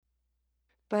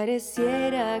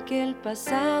Pareciera que el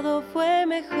pasado fue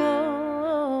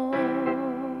mejor.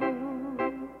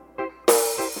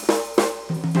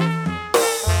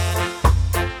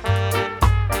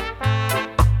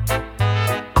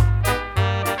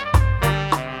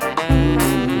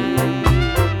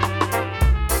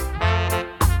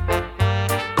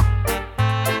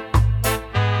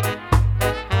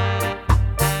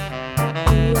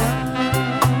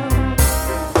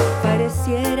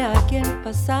 Pareciera que el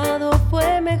pasado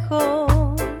fue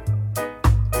mejor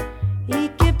y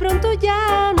que pronto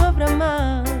ya no habrá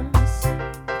más.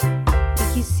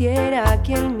 Y quisiera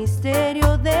que el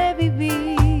misterio de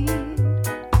vivir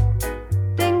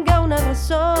tenga una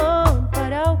razón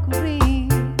para ocurrir.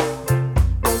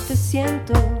 Hoy te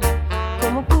siento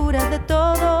como cura de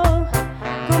todo,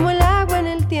 como el agua en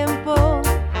el tiempo.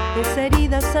 Esa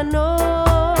herida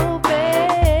sanó,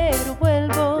 pero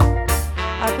vuelvo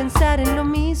a pensar en lo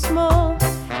mismo.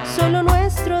 Solo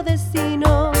nuestro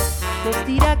destino nos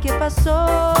dirá qué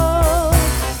pasó.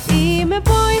 Y me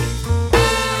voy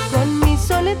con mi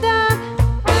soledad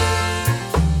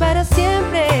para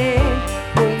siempre,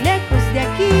 muy lejos de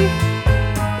aquí.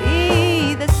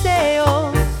 Y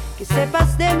deseo que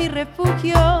sepas de mi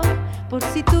refugio, por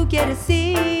si tú quieres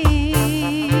ir.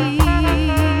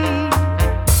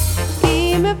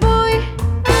 Y me voy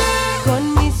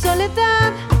con mi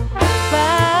soledad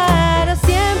para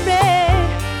siempre,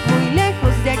 muy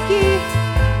lejos de aquí,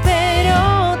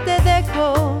 pero te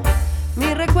dejo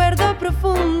mi recuerdo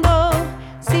profundo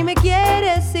si me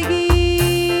quieres seguir.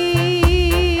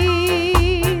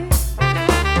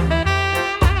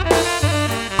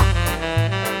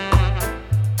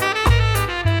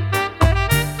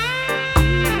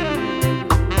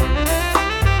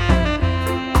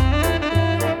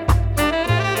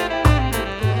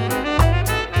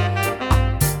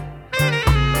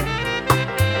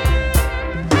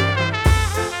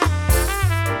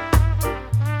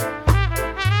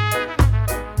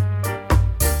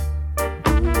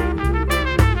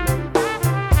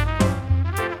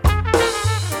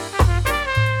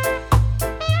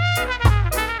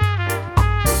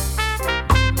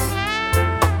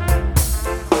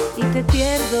 Te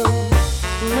pierdo,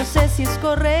 no sé si es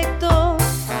correcto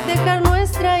dejar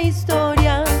nuestra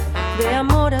historia de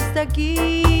amor hasta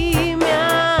aquí. Me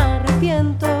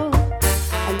arrepiento,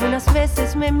 algunas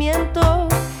veces me miento.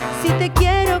 Si te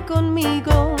quiero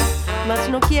conmigo, mas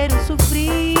no quiero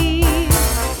sufrir.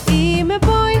 Y me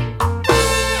voy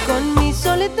con mi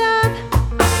soledad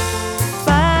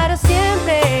para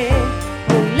siempre,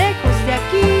 muy lejos de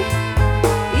aquí.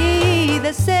 Y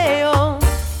deseo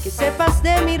que sepas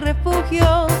de mi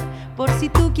refugio, por si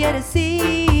tú quieres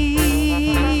ir.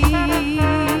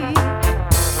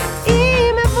 Y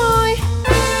me voy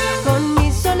con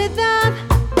mi soledad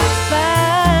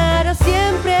para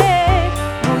siempre,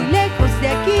 muy lejos de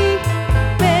aquí,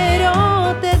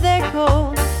 pero te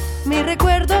dejo mi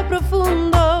recuerdo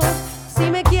profundo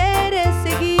si me quieres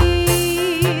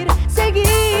seguir,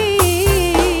 seguir.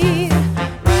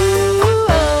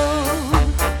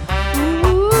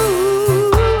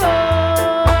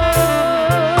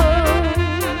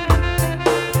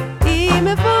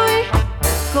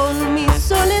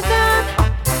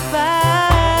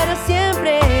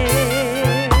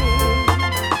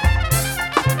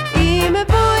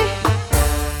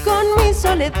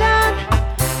 Soledad.